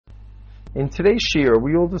In today's shiur,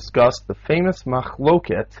 we will discuss the famous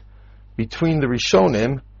machloket between the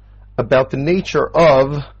Rishonim about the nature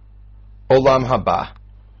of Olam Haba.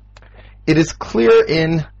 It is clear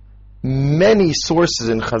in many sources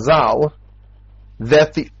in Chazal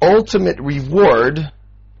that the ultimate reward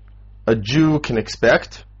a Jew can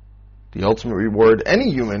expect, the ultimate reward any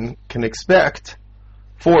human can expect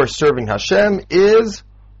for serving Hashem is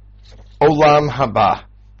Olam Haba,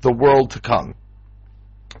 the world to come.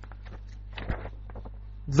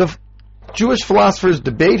 The Jewish philosophers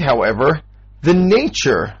debate, however, the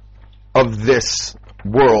nature of this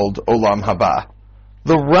world, Olam Haba.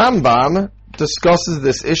 The Rambam discusses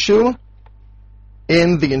this issue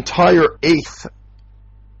in the entire 8th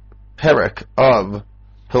perek of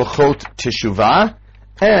Hilchot Teshuvah,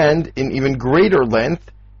 and in even greater length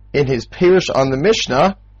in his Perush on the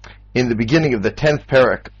Mishnah in the beginning of the 10th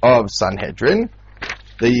perek of Sanhedrin.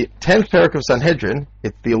 The 10th perek of Sanhedrin,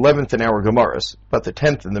 it's the 11th in our Gemaras, but the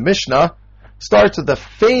 10th in the Mishnah, starts with the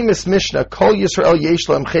famous Mishnah, Kol Yisrael Yesh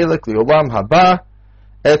Lahem Chelek Li'olam Haba,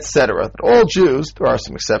 etc. That all Jews, there are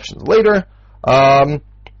some exceptions later, have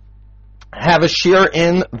a share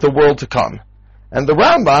in the world to come. And the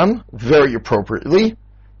Rambam, very appropriately,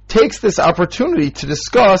 takes this opportunity to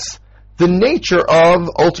discuss the nature of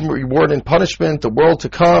ultimate reward and punishment, the world to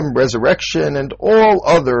come, resurrection, and all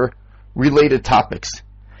other related topics.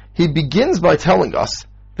 He begins by telling us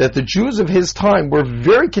that the Jews of his time were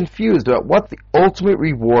very confused about what the ultimate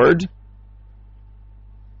reward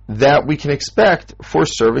that we can expect for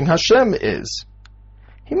serving Hashem is.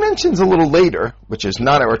 He mentions a little later, which is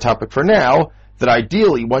not our topic for now, that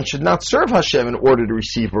ideally one should not serve Hashem in order to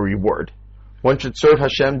receive a reward. One should serve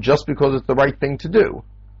Hashem just because it's the right thing to do.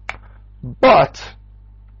 But,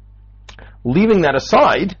 leaving that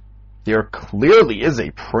aside, there clearly is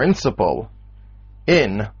a principle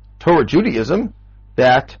in Torah Judaism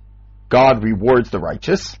that God rewards the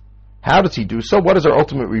righteous. How does he do so? What is our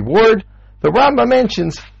ultimate reward? The Rambam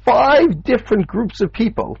mentions 5 different groups of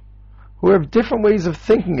people who have different ways of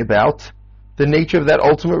thinking about the nature of that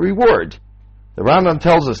ultimate reward. The Rambam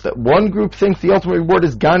tells us that one group thinks the ultimate reward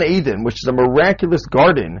is Gan Eden, which is a miraculous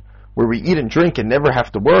garden where we eat and drink and never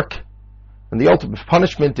have to work. And the ultimate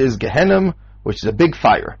punishment is Gehenna, which is a big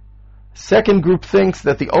fire. Second group thinks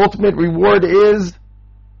that the ultimate reward is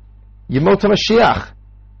Yemot HaMashiach,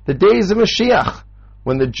 the days of Mashiach,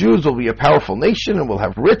 when the Jews will be a powerful nation and will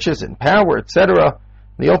have riches and power, etc.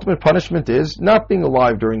 The ultimate punishment is not being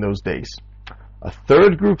alive during those days. A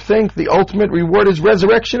third group think the ultimate reward is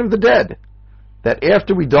resurrection of the dead, that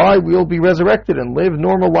after we die we will be resurrected and live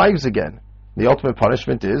normal lives again. The ultimate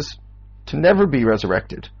punishment is to never be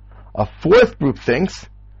resurrected. A fourth group thinks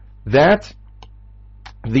that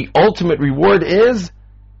the ultimate reward is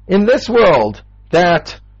in this world,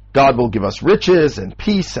 that God will give us riches and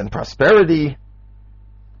peace and prosperity.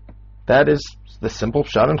 That is the simple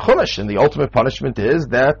pshat in Chumash, and the ultimate punishment is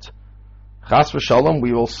that chas v'shalom,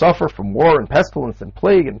 we will suffer from war and pestilence and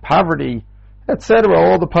plague and poverty, etc.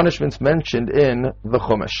 All the punishments mentioned in the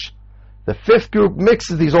Chumash. The fifth group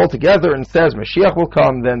mixes these all together and says Mashiach will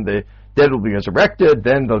come, then the dead will be resurrected,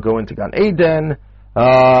 then they'll go into Gan Eden,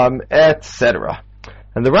 etc.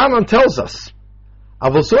 And the Rambam tells us,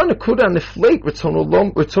 אבל זו הנקודה הנפלאת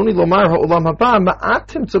רצוני לומר העולם הבא,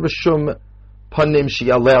 מעט תמצא בשום פנים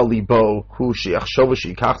שיעלה על ליבו, הוא שיחשוב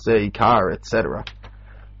ושייקח זה עיקר, etc.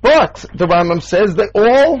 But the Rambam says that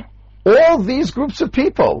all these groups of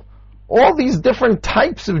people, all these different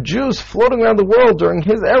types of Jews floating around the world during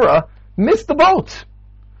his era, missed the boat.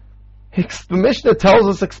 The Mishnah tells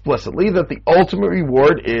us explicitly that the ultimate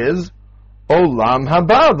reward is Olam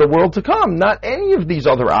Haba, the world to come, not any of these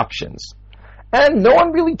other options. And no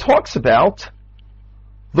one really talks about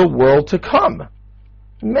the world to come.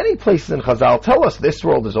 Many places in Chazal tell us this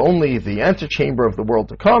world is only the antechamber of the world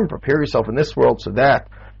to come. Prepare yourself in this world so that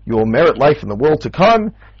you will merit life in the world to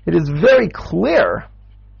come. It is very clear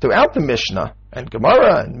throughout the Mishnah and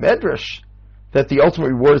Gemara and Medrash that the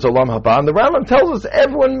ultimate reward is Olam Haba. And the Rambam tells us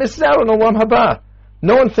everyone misses out on Olam Haba.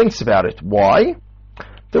 No one thinks about it. Why?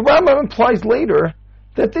 The Rambam implies later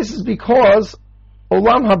that this is because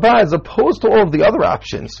Olam Haba, as opposed to all of the other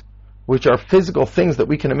options, which are physical things that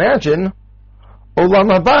we can imagine,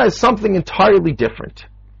 Olam Haba is something entirely different.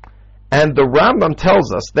 And the Rambam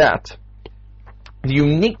tells us that the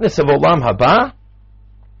uniqueness of Olam Haba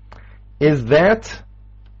is that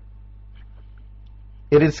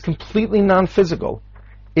it is completely non-physical.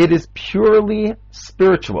 It is purely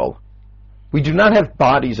spiritual. We do not have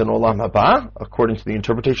bodies in Olam Haba, according to the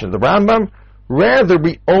interpretation of the Rambam. Rather,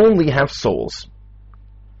 we only have souls.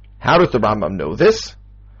 How does the Rambam know this?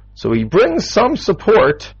 So he brings some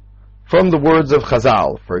support from the words of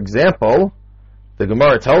Chazal. For example, the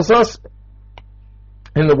Gemara tells us,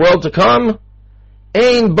 in the world to come,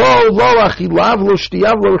 Ein bo lo achilav lo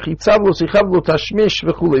shtiyav lo rechitzav lo sichav lo tashmish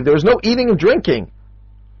v'chulei. There is no eating and drinking,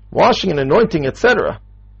 washing and anointing, etc.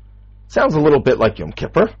 Sounds a little bit like Yom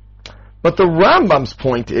Kippur. But the Rambam's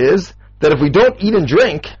point is that if we don't eat and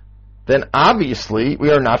drink, then obviously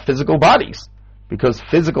we are not physical bodies, because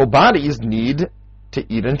physical bodies need to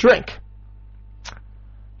eat and drink.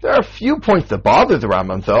 There are a few points that bother the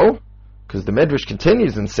Rambam, though, because the Medrash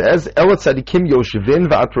continues and says, "Ela tzadikim yoshevin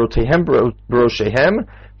va'atrotehem b'roshehem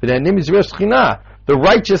v'ne'anim yizrei shechina." The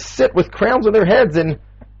righteous sit with crowns on their heads and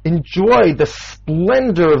enjoy the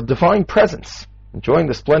splendor of divine presence. Enjoying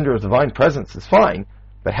the splendor of divine presence is fine,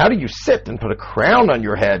 but how do you sit and put a crown on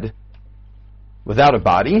your head without a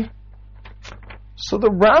body? So the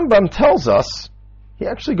Rambam tells us, he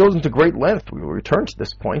actually goes into great length, we will return to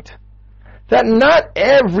this point, that not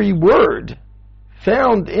every word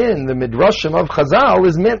found in the Midrashim of Chazal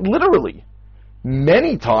is meant literally.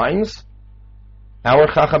 Many times, our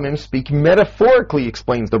Chachamim speak metaphorically,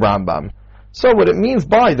 explains the Rambam. So what it means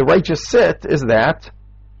by the righteous sit is that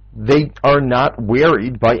they are not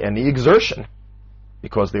wearied by any exertion,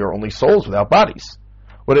 because they are only souls without bodies.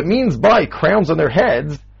 What it means by crowns on their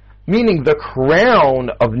heads, meaning the crown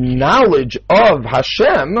of knowledge of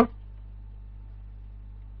Hashem,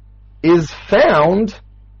 is found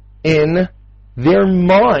in their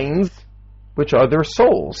minds, which are their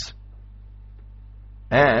souls.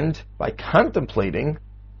 And by contemplating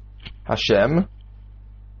Hashem,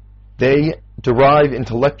 they derive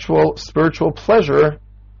intellectual, spiritual pleasure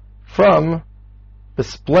from the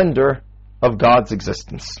splendor of God's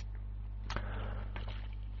existence.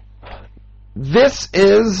 This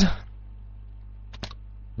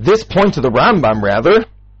point of the Rambam, rather,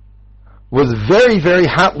 was very, very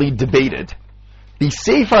hotly debated. The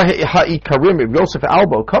Sefer HaIkarim of Yosef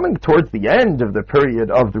Albo, coming towards the end of the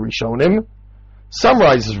period of the Rishonim,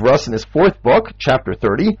 summarizes for us in his fourth book, chapter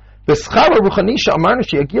 30,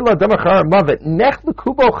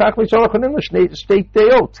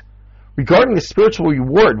 regarding the spiritual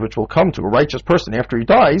reward which will come to a righteous person after he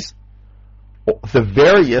dies. The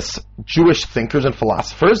various Jewish thinkers and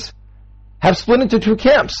philosophers have split into two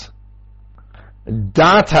camps.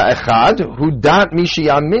 Dat ha'echad, hu dat mishi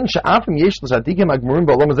yamin she'afim yesh l'tzadikim ha'gmurim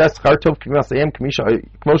ba'olam hazeh schar tov k'masayim k'mo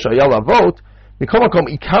sh'haya lavot, mikom makom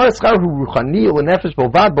ikar schar hu ruchani l'nefesh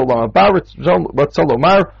b'ovad b'olam haba ratzon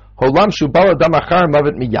lomar holam shu bal adam achar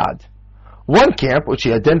mavet miyad. One camp, which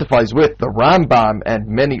he identifies with the Rambam and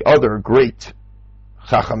many other great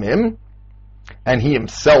Chachamim, and he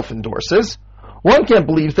himself endorses, one camp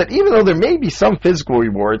believes that even though there may be some physical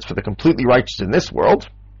rewards for the completely righteous in this world,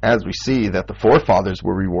 as we see that the forefathers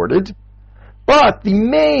were rewarded, but the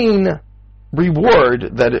main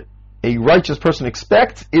reward that a righteous person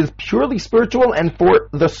expects is purely spiritual and for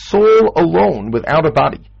the soul alone, without a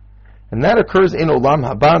body. And that occurs in Olam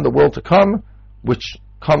Haba, in the world to come, which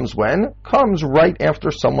comes when? Comes right after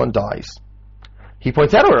someone dies. He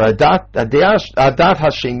points out, Adat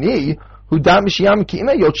Hasheni, who dat mishiyam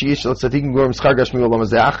ki'ime yochi yish l'tzadikim gorim schar gashmi olam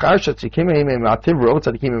hazeh, achar shetzikim heim ma'ativ ro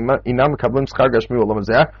tzadikim inam mekablim schar gashmi olam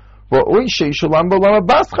hazeh, ro'oi sheishulam b'olam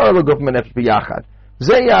haba schar lo guf menefesh b'yachad.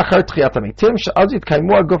 Zeh yachar tchiyat hamitim, she'az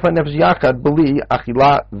yitkaimu haguf hanefesh yachad b'li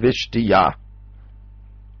achila v'shtiyah.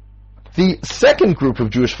 The second group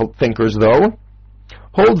of Jewish thinkers, though,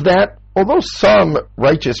 holds that although some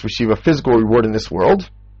righteous receive a physical reward in this world,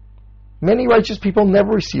 many righteous people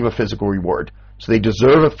never receive a physical reward. So they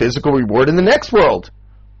deserve a physical reward in the next world.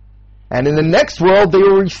 And in the next world, they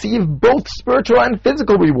will receive both spiritual and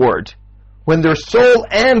physical reward when their soul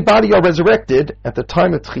and body are resurrected at the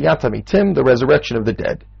time of Tchiyat HaMitim, the resurrection of the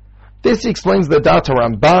dead. This explains the Dat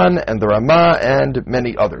Ramban and the Ramah and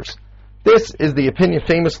many others. This is the opinion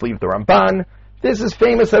famously of the Ramban. This is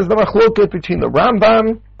famous as the machloket between the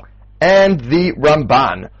Rambam and the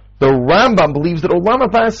Ramban. The Rambam believes that Olam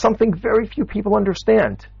Haba is something very few people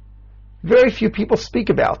understand. Very few people speak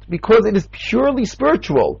about, because it is purely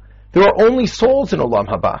spiritual. There are only souls in Olam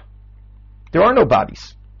Haba. There are no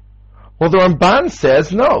bodies. Well, the Ramban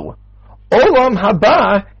says no. Olam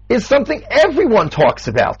Haba is something everyone talks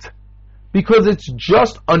about, because it's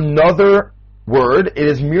just another word. It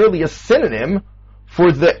is merely a synonym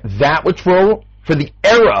for the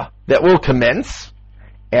era that will commence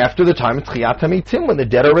after the time of Tchiyat HaMitim, when the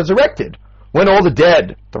dead are resurrected. When all the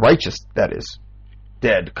dead, the righteous, that is,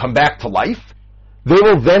 dead, come back to life, they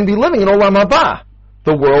will then be living in Olam Haba,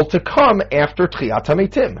 the world to come after Tchiyat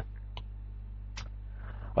HaMitim.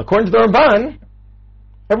 According to the Ramban,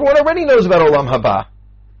 everyone already knows about Olam Haba,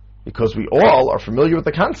 because we all are familiar with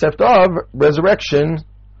the concept of resurrection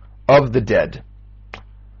of the dead.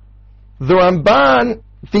 The Rambam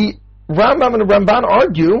and the Ramban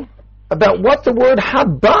argue about what the word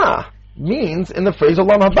haba means in the phrase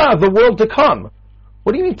Olam haba, the world to come.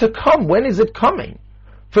 What do you mean to come? When is it coming?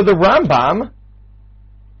 For the Rambam,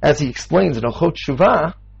 as he explains in Hilchot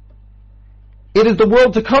Shuvah, it is the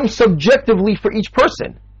world to come subjectively for each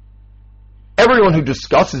person. Everyone who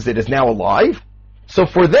discusses it is now alive, so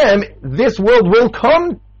for them, this world will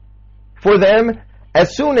come for them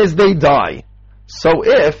as soon as they die. So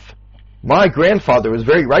if my grandfather was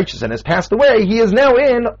very righteous and has passed away, he is now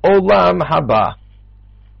in Olam Haba.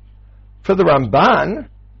 For the Ramban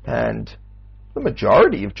and the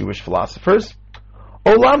majority of Jewish philosophers,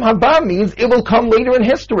 Olam Haba means it will come later in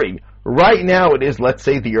history. Right now it is, let's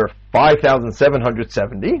say, the year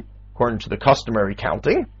 5770, according to the customary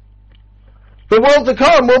counting. The world to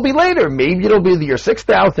come will be later. Maybe it'll be the year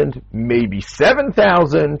 6000, maybe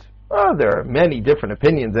 7000. There are many different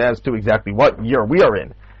opinions as to exactly what year we are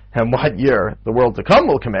in and what year the world to come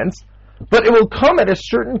will commence. But it will come at a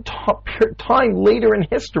certain time later in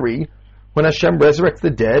history when Hashem resurrects the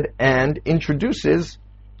dead and introduces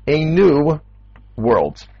a new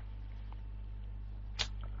world.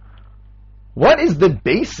 What is the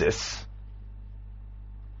basis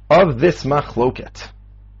of this machloket?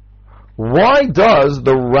 Why does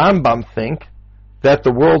the Rambam think that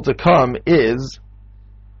the world to come is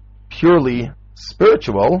purely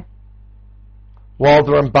spiritual, while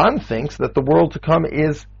the Ramban thinks that the world to come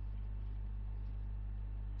is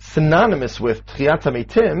synonymous with Tchiyat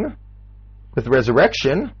HaMeitim, with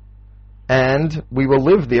resurrection, and we will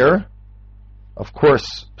live there, of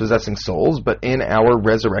course, possessing souls, but in our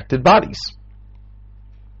resurrected bodies.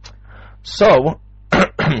 So,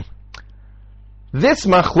 this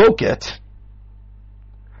machloket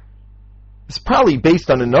is probably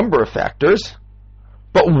based on a number of factors,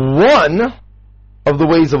 but one of the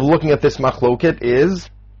ways of looking at this machloket is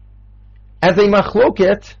as a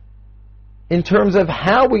machloket in terms of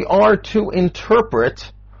how we are to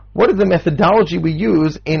interpret, what is the methodology we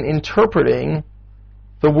use in interpreting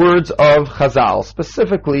the words of Chazal,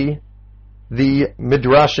 specifically the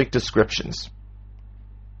midrashic descriptions.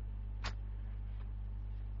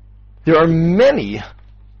 There are many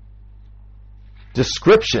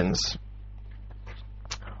descriptions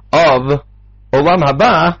of Olam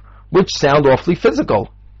Haba which sound awfully physical.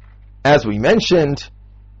 As we mentioned,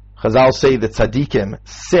 Chazal say that tzaddikim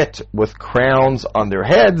sit with crowns on their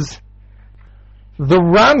heads. The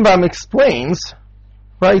Rambam explains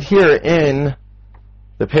right here in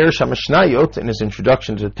the Perush HaMishnayot, in his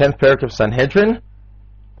introduction to the 10th parak of Sanhedrin,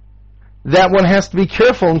 that one has to be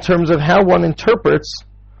careful in terms of how one interprets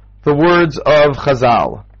the words of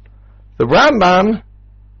Chazal. The Rambam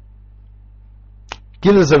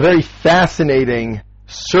gives us a very fascinating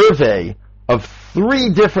survey of 3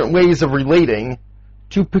 different ways of relating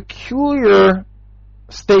to peculiar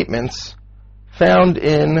statements found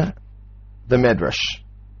in the Medrash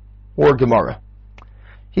or Gemara.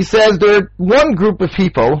 He says there one group of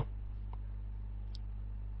people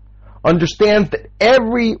understands that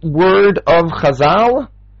every word of Chazal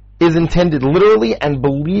is intended literally and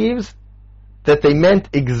believes that they meant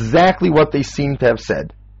exactly what they seem to have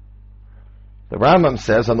said. The Rambam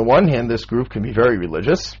says, on the one hand, this group can be very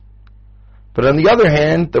religious, but on the other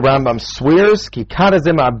hand, the Rambam swears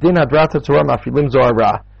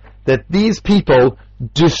that these people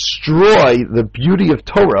destroy the beauty of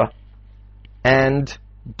Torah and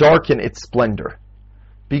darken its splendor.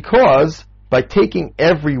 Because by taking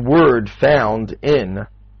every word found in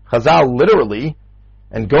Chazal literally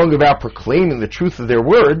and going about proclaiming the truth of their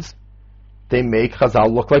words, they make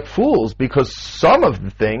Chazal look like fools, because some of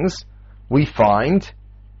the things we find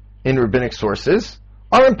in rabbinic sources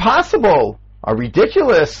are impossible, are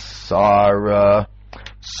ridiculous, are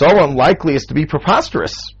so unlikely as to be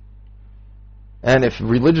preposterous. And if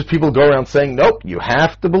religious people go around saying, nope, you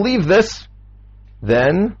have to believe this,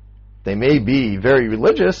 then they may be very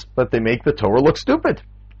religious, but they make the Torah look stupid.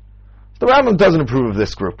 The Rambam doesn't approve of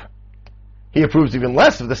this group. He approves even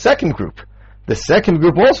less of the second group. The second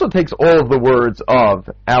group also takes all of the words of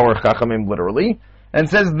our Chachamim literally, and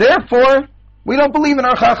says, therefore, we don't believe in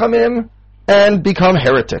our Chachamim, and become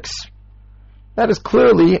heretics. That is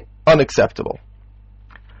clearly unacceptable.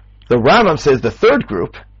 The Rambam says the third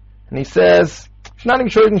group, and he says, he's not even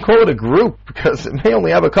sure you can call it a group, because it may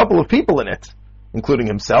only have a couple of people in it, including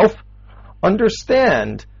himself,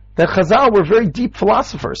 understand that Chazal were very deep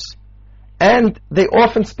philosophers, and they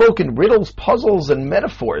often spoke in riddles, puzzles, and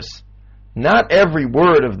metaphors. Not every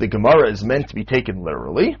word of the Gemara is meant to be taken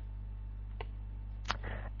literally.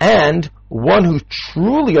 And one who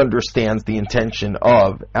truly understands the intention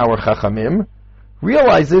of our Chachamim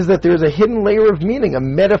realizes that there's a hidden layer of meaning, a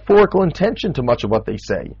metaphorical intention to much of what they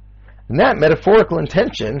say. And that metaphorical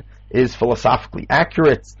intention is philosophically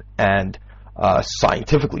accurate and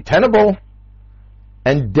scientifically tenable,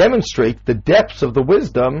 and demonstrates the depths of the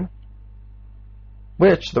wisdom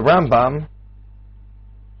which the Rambam,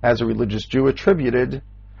 as a religious Jew, attributed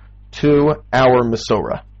to our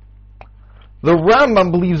Masorah. The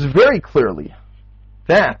Rambam believes very clearly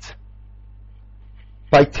that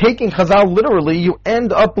by taking Chazal literally, you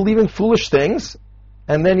end up believing foolish things,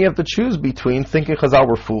 and then you have to choose between thinking Chazal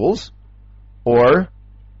were fools or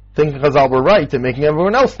thinking Chazal were right and making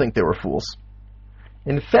everyone else think they were fools.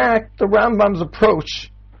 In fact, the Rambam's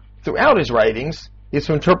approach throughout his writings is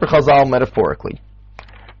to interpret Chazal metaphorically.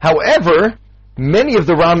 However, many of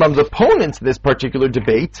the Rambam's opponents in this particular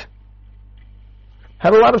debate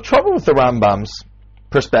had a lot of trouble with the Rambam's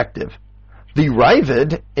perspective. The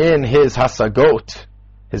Ravid, in his Hasagot,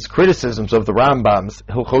 his criticisms of the Rambam's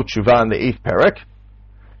Hilchot Shuvah in the 8th Perek,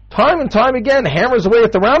 time and time again hammers away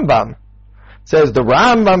at the Rambam. The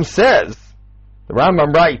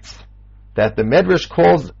Rambam writes that the Medrash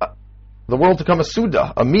calls the world to come a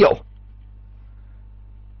Suda, a meal,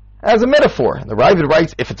 as a metaphor. And the Ravid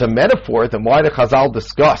writes, if it's a metaphor, then why did Chazal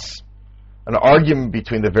discuss an argument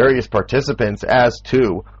between the various participants as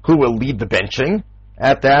to who will lead the benching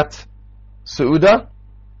at that Su'udah?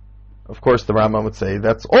 Of course, the Rambam would say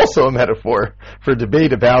that's also a metaphor for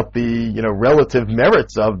debate about the relative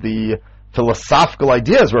merits of the philosophical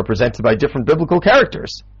ideas represented by different biblical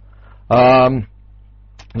characters. The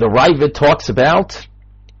Ravid talks about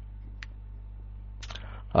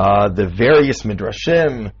the various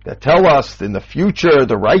midrashim that tell us in the future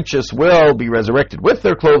the righteous will be resurrected with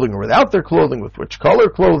their clothing or without their clothing, with which color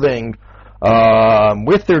clothing,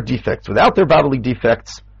 with their defects, without their bodily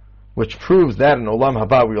defects, which proves that in Olam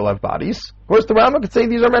Haba we will have bodies. Of course, the Rambam could say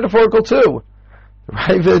these are metaphorical too. The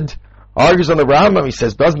Ravid argues on the Rambam. He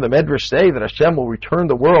says, doesn't the Medrash say that Hashem will return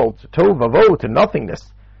the world to Tov Vavo, to nothingness,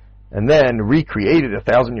 and then recreate it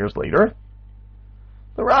 1,000 years later?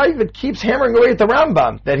 The Ravid keeps hammering away at the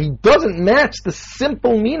Rambam that he doesn't match the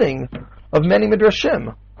simple meaning of many midrashim.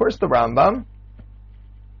 Of course, the Rambam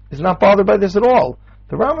is not bothered by this at all.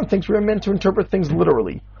 The Rambam thinks we are meant to interpret things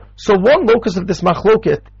literally. So one locus of this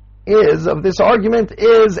machloket of this argument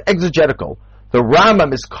is exegetical. The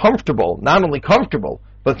Rambam is not only comfortable,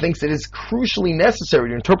 but thinks it is crucially necessary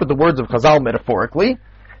to interpret the words of Chazal metaphorically,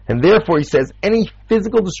 and therefore he says any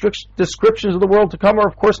physical descriptions of the world to come are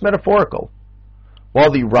of course metaphorical.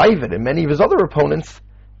 While the Ravid and many of his other opponents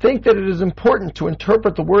think that it is important to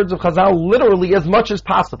interpret the words of Chazal literally as much as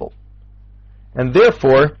possible. And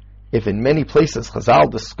therefore, if in many places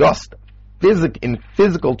Chazal discussed in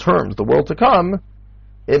physical terms the world to come,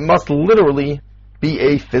 it must literally be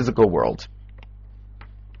a physical world.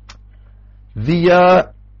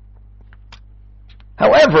 However,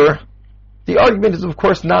 the argument is of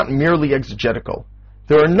course not merely exegetical.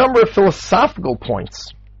 There are a number of philosophical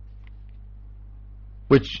points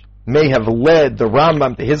which may have led the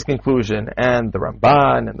Rambam to his conclusion, and the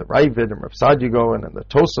Ramban, and the Ravid, and Rav Saadia Gaon, and the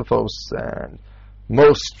Tosafos, and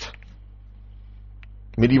most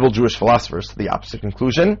medieval Jewish philosophers to the opposite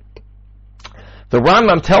conclusion. The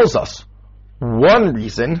Rambam tells us one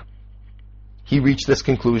reason he reached this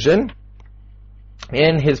conclusion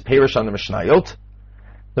in his Perush on the Mishnayot.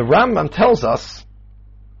 The Rambam tells us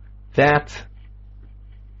that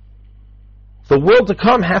the world to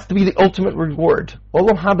come has to be the ultimate reward.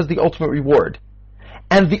 Olam Haba is the ultimate reward.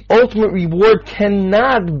 And the ultimate reward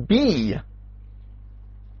cannot be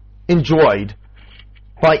enjoyed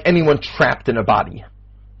by anyone trapped in a body.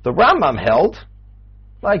 The Rambam held,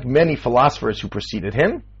 like many philosophers who preceded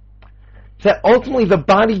him, that ultimately the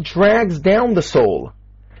body drags down the soul.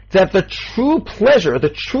 That the true pleasure, the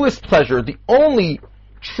truest pleasure, the only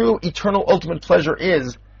true eternal ultimate pleasure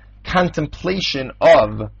is contemplation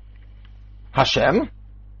of Hashem,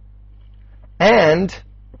 and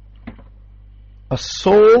a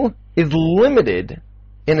soul is limited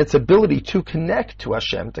in its ability to connect to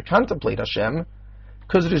Hashem, to contemplate Hashem,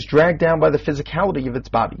 because it is dragged down by the physicality of its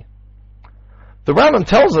body. The Rambam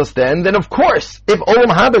tells us then that of course, if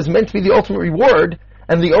Olam Haba is meant to be the ultimate reward,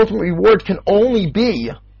 and the ultimate reward can only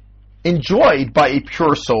be enjoyed by a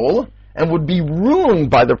pure soul, and would be ruined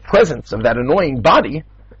by the presence of that annoying body,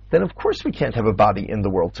 then of course we can't have a body in the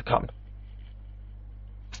world to come.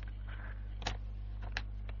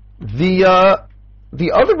 The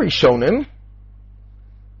other Rishonim,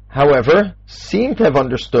 however, seem to have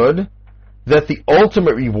understood that the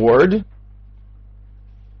ultimate reward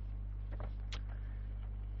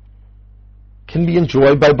can be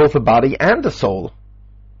enjoyed by both a body and a soul.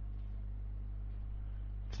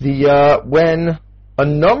 When a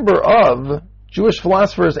number of Jewish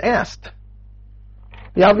philosophers asked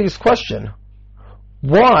the obvious question: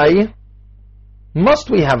 why must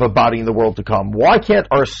we have a body in the world to come? Why can't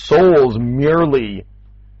our souls merely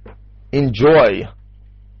enjoy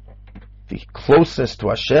the closeness to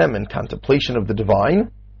Hashem and contemplation of the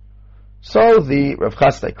divine? So the Rav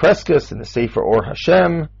Chasdai Kreskes in the Sefer Or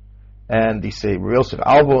Hashem, and the Rav Yosef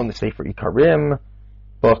Alvo in the Sefer Ikarim,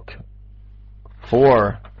 book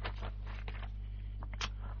 4,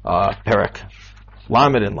 Perek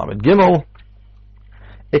Lamed and Lamed Gimel,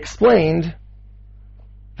 explained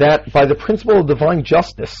that by the principle of divine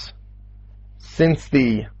justice, since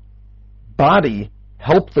the body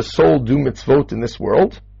helped the soul do mitzvot in this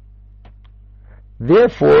world,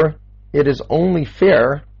 therefore it is only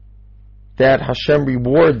fair that Hashem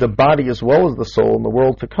reward the body as well as the soul in the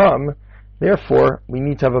world to come. Therefore, we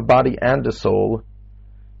need to have a body and a soul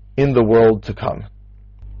in the world to come.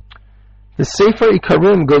 The Sefer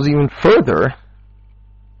Ikarim goes even further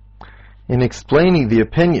in explaining the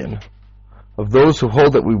opinion of those who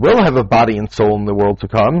hold that we will have a body and soul in the world to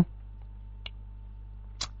come,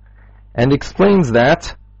 and explains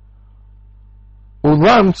that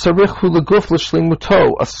Ulam tzarich hu leguf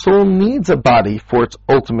l'shleimuto, a soul needs a body for its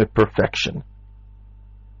ultimate perfection.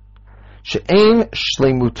 She'ein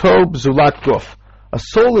shleimuto b'zulat guf, a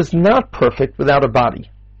soul is not perfect without a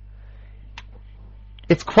body.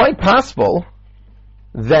 It's quite possible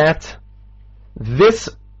that this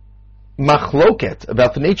machloket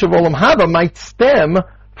about the nature of Olam Haba might stem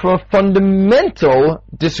from a fundamental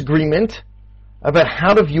disagreement about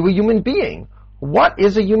how to view a human being. What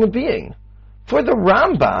is a human being? For the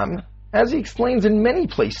Rambam, as he explains in many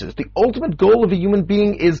places, the ultimate goal of a human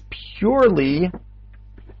being is purely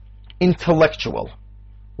intellectual,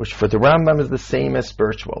 which for the Rambam is the same as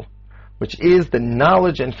spiritual, which is the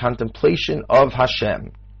knowledge and contemplation of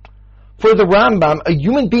Hashem. For the Rambam, a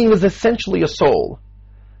human being is essentially a soul.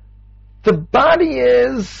 The body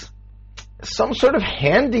is some sort of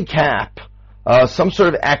handicap, some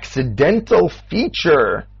sort of accidental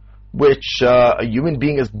feature which a human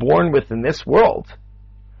being is born with in this world.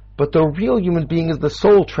 But the real human being is the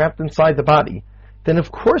soul trapped inside the body. Then of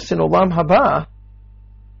course in Olam Haba,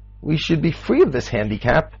 we should be free of this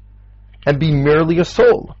handicap and be merely a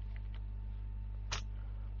soul.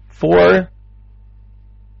 For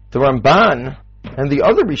the Ramban and the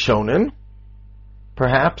other Rishonim,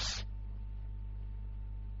 perhaps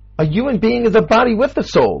a human being is a body with a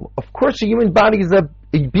soul. Of course, a human body is a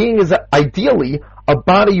being is ideally a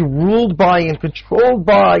body ruled by and controlled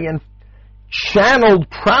by and channeled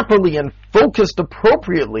properly and focused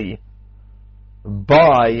appropriately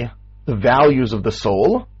by the values of the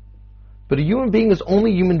soul. But a human being is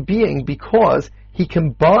only a human being because he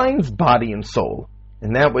combines body and soul.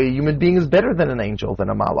 In that way, a human being is better than an angel, than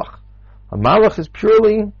a malach. A malach is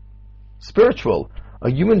purely spiritual. A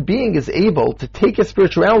human being is able to take his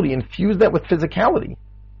spirituality and fuse that with physicality.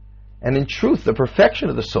 And in truth, the perfection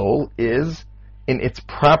of the soul is in its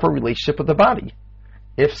proper relationship with the body.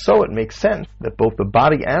 If so, it makes sense that both the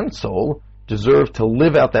body and soul deserve to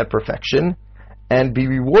live out that perfection and be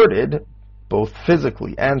rewarded, both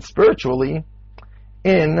physically and spiritually,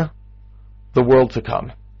 in the world to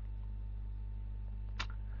come.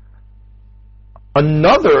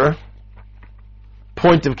 Another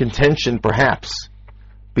point of contention, perhaps,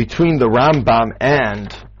 between the Rambam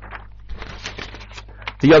and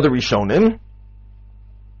the other Rishonim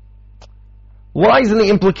lies in the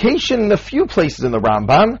implication in a few places in the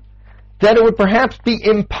Rambam that it would perhaps be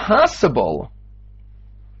impossible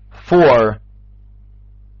for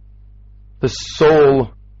the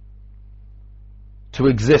soul to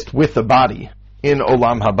exist with the body in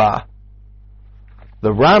Olam Haba.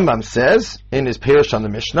 The Rambam says in his Perush on the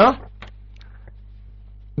Mishnah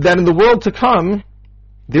that in the world to come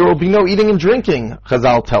there will be no eating and drinking,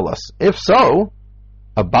 Chazal tell us. If so,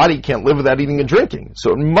 a body can't live without eating and drinking.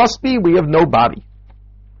 So it must be we have no body.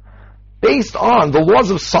 Based on the laws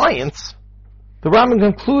of science, the Rambam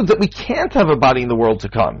concludes that we can't have a body in the world to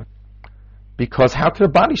come. Because how could a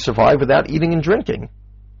body survive without eating and drinking?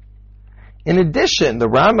 In addition, the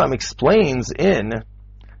Rambam explains in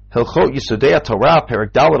Hilchot Yisodei Torah,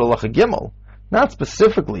 Perek Dalet Halacha Gimel, not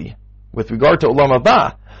specifically with regard to Olam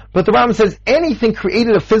Haba, but the Rambam says anything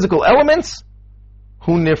created of physical elements,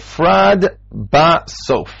 hu nifrad ba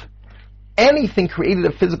sof. Anything created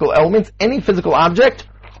of physical elements, any physical object,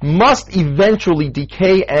 must eventually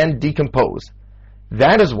decay and decompose.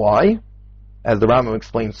 That is why, as the Rambam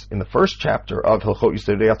explains in the first chapter of Hilchot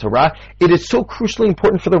Yisodei Torah, it is so crucially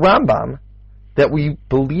important for the Rambam that we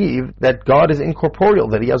believe that God is incorporeal,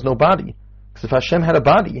 that He has no body. Because if Hashem had a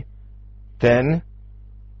body, then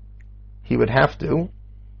he would have to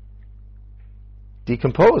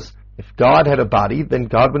decompose. If God had a body, then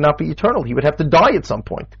God would not be eternal. He would have to die at some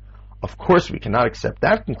point. Of course, we cannot accept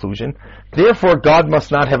that conclusion. Therefore, God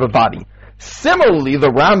must not have a body. Similarly, the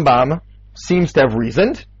Rambam seems to have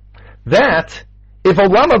reasoned that if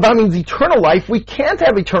Olam Haba means eternal life, we can't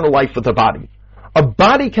have eternal life with a body. A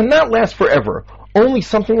body cannot last forever. Only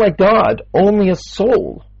something like God, only a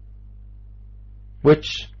soul,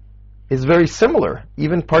 which is very similar,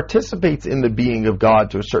 even participates in the being of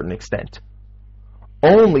God to a certain extent.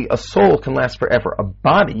 Only a soul can last forever. A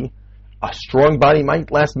body, a strong body,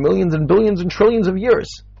 might last millions and billions and trillions of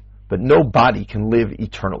years, but no body can live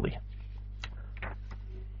eternally.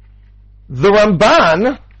 The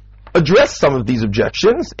Ramban addressed some of these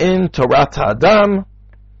objections in Torat HaAdam.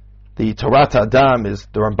 The Torat HaAdam is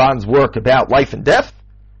the Ramban's work about life and death,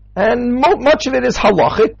 and much of it is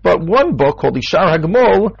halachic, but one book called Ishar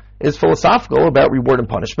HaGemol is philosophical about reward and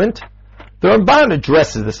punishment. The Ramban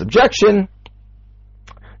addresses this objection.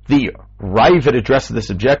 The Ravid addresses this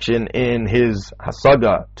objection in his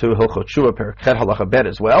Hasaga to Hilchot Shuvah Perek Chet Halacha Bet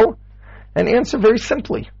as well, and answer very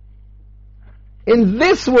simply. In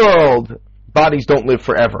this world, bodies don't live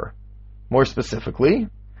forever. More specifically,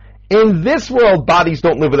 in this world, bodies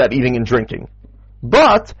don't live without eating and drinking.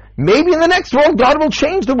 But maybe in the next world, God will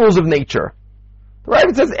change the rules of nature. The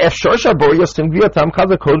Ravid says, "Efshar shabor yosim gviyatam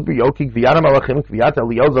chazakot b'yoki gviyat malachim gviyat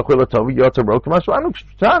Eliyah zachur latovi yotzarok mashvanu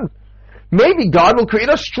k'shtan." Maybe God will create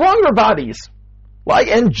us stronger bodies, like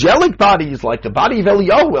angelic bodies, like the body of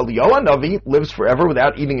Eliyahu. Eliyahu Navi lives forever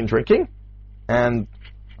without eating and drinking, and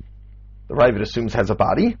the Ravid assumes has a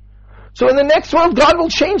body. So in the next world, God will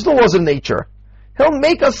change the laws of nature. He'll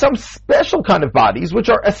make us some special kind of bodies, which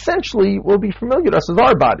are essentially, will be familiar to us as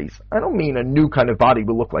our bodies. I don't mean a new kind of body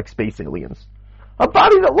will look like space aliens. A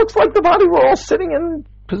body that looks like the body we're all sitting in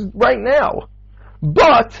right now.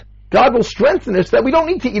 But God will strengthen us that we don't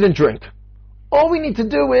need to eat and drink. All we need to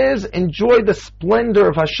do is enjoy the splendor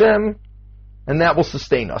of Hashem, and that will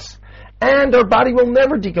sustain us. And our body will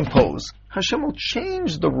never decompose. Hashem will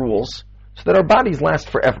change the rules so that our bodies last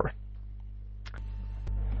forever.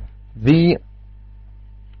 The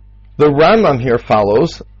Rambam here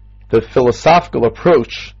follows the philosophical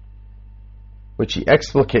approach which he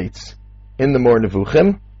explicates in the Mor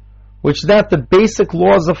Nevuchim, which is that the basic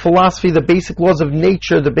laws of philosophy, the basic laws of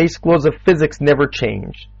nature, the basic laws of physics never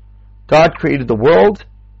change. God created the world,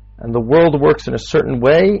 and the world works in a certain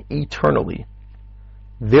way eternally.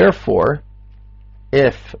 Therefore,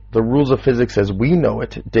 if the rules of physics as we know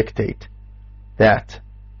it dictate that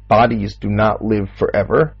bodies do not live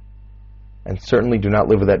forever, and certainly do not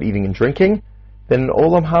live without eating and drinking, then in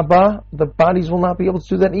Olam Haba, the bodies will not be able to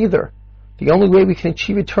do that either. The only way we can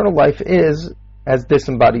achieve eternal life is as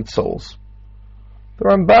disembodied souls. The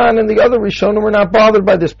Ramban and the other Rishonim were not bothered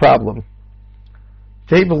by this problem.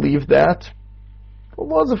 They believe that the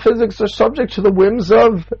laws of physics are subject to the whims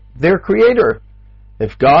of their creator.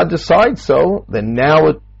 If God decides so, then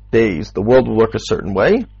nowadays the world will work a certain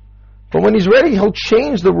way, but when He's ready, He'll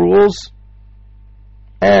change the rules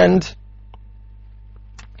and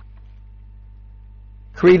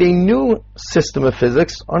create a new system of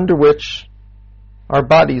physics under which our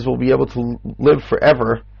bodies will be able to live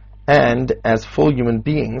forever, and as full human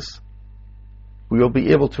beings, we will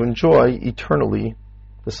be able to enjoy eternally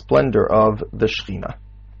the splendor of the Shekhinah.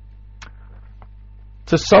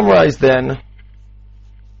 To summarize then,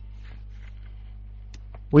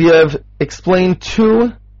 we have explained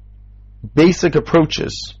two basic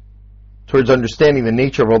approaches towards understanding the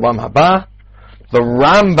nature of Olam Haba. The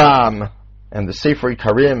Rambam and the Sefer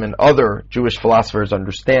Ikarim and other Jewish philosophers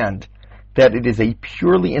understand that it is a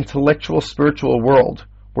purely intellectual, spiritual world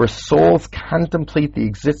where souls contemplate the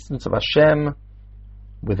existence of Hashem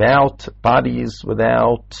without bodies,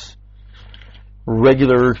 without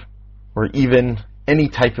regular or even any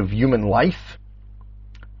type of human life.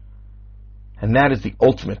 And that is the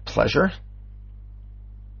ultimate pleasure.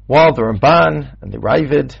 While the Ramban and the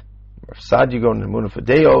Ravid, Rav Sadigo and the Emunah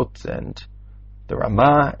Fideyot and the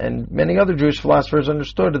Ramah and many other Jewish philosophers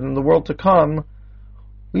understood that in the world to come,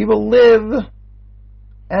 we will live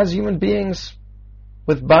as human beings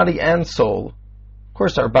with body and soul. Of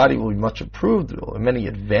course, our body will be much improved. It will have many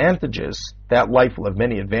advantages. That life will have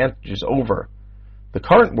many advantages over the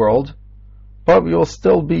current world, but we will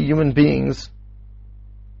still be human beings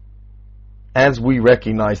as we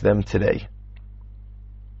recognize them today.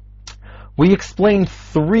 We explained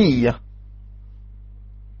three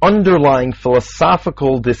underlying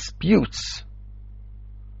philosophical disputes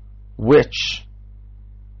which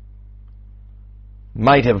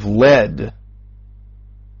might have led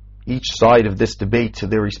each side of this debate to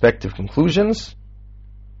their respective conclusions.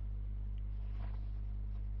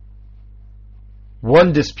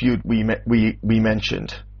 One dispute we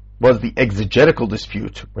mentioned was the exegetical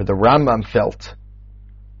dispute, where the Rambam felt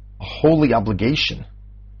a holy obligation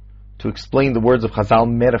to explain the words of Chazal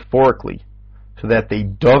metaphorically, so that they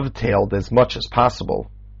dovetailed as much as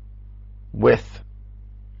possible with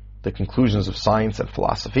the conclusions of science and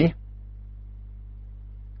philosophy,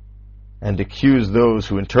 and accused those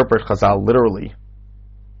who interpret Chazal literally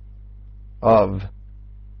of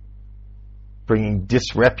bringing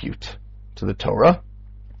disrepute to the Torah,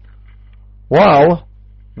 while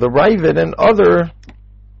the Ravid and other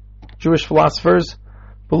Jewish philosophers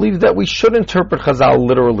believe that we should interpret Chazal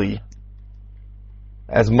literally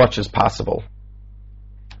as much as possible,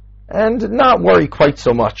 and not worry quite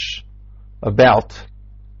so much about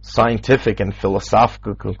scientific and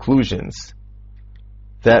philosophical conclusions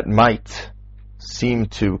that might seem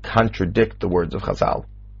to contradict the words of Chazal.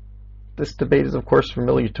 This debate is, of course,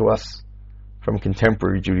 familiar to us from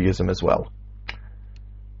contemporary Judaism as well.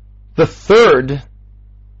 The third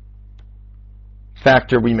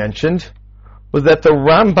factor we mentioned was that the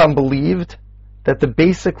Rambam believed that the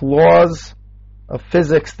basic laws of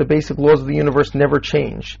physics, the basic laws of the universe, never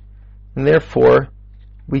change, and therefore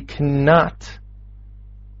we cannot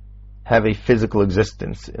have a physical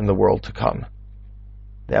existence in the world to come.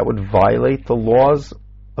 That would violate the laws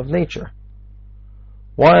of nature.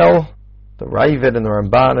 While the Ravid and the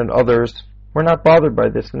Ramban and others were not bothered by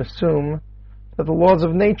this and assume that the laws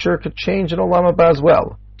of nature could change in Olam Haba as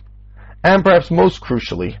well. And perhaps most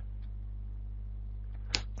crucially,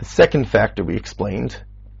 the second factor we explained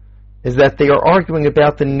is that they are arguing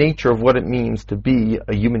about the nature of what it means to be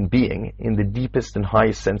a human being in the deepest and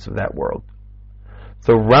highest sense of that word.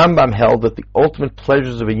 The Rambam held that the ultimate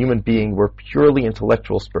pleasures of a human being were purely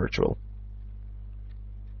intellectual, spiritual.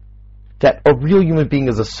 That a real human being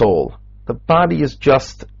is a soul. The body is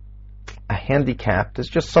just a handicap. It's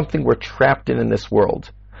just something we're trapped in this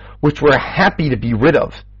world, which we're happy to be rid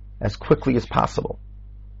of as quickly as possible.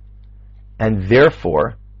 And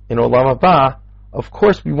therefore, in Olam Haba, of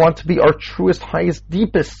course, we want to be our truest, highest,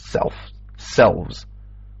 deepest selves,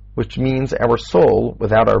 which means our soul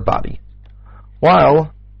without our body.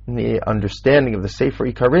 While, in the understanding of the Sefer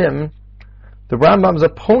Ikarim, the Rambam's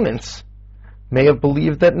opponents may have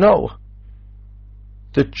believed that no,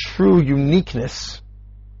 the true uniqueness,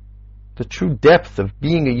 the true depth of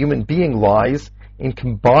being a human being lies in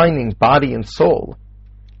combining body and soul,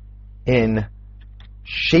 in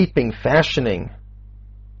shaping, fashioning,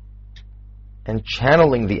 and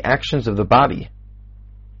channeling the actions of the body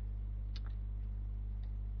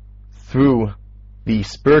through the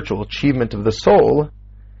spiritual achievement of the soul,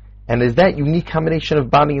 and is that unique combination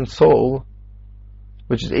of body and soul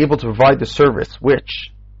which is able to provide the service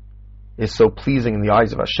which is so pleasing in the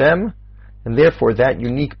eyes of Hashem, and therefore that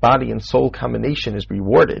unique body and soul combination is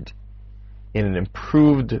rewarded in an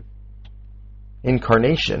improved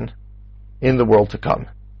incarnation in the world to come.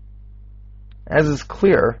 As is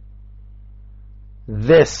clear,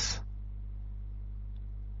 this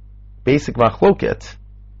basic machloket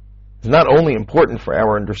is not only important for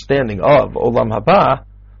our understanding of Olam Haba,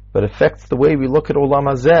 but affects the way we look at Olam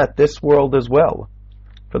Hazeh, this world as well.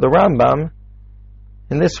 For the Rambam,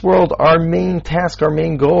 in this world, our main task, our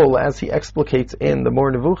main goal, as he explicates in the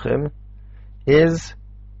Mor Nevuchim, is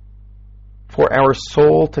for our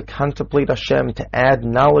soul to contemplate Hashem, to add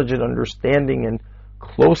knowledge and understanding and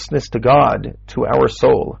closeness to God to our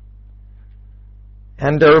soul.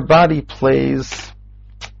 And our body plays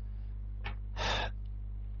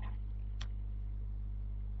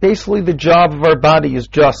basically the job of our body is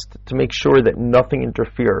just to make sure that nothing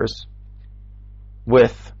interferes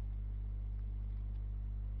with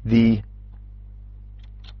the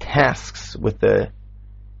tasks, with the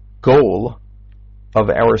goal of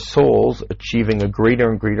our souls achieving a greater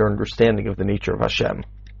and greater understanding of the nature of Hashem.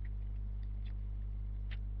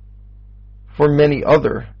 For many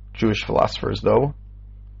other Jewish philosophers, though,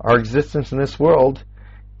 our existence in this world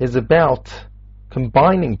is about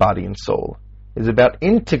combining body and soul, is about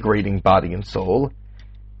integrating body and soul,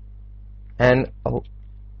 and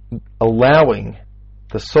allowing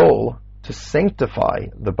the soul to sanctify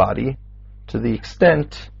the body to the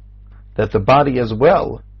extent that the body as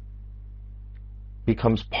well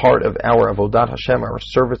becomes part of our avodat Hashem, our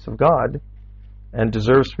service of God, and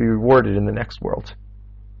deserves to be rewarded in the next world.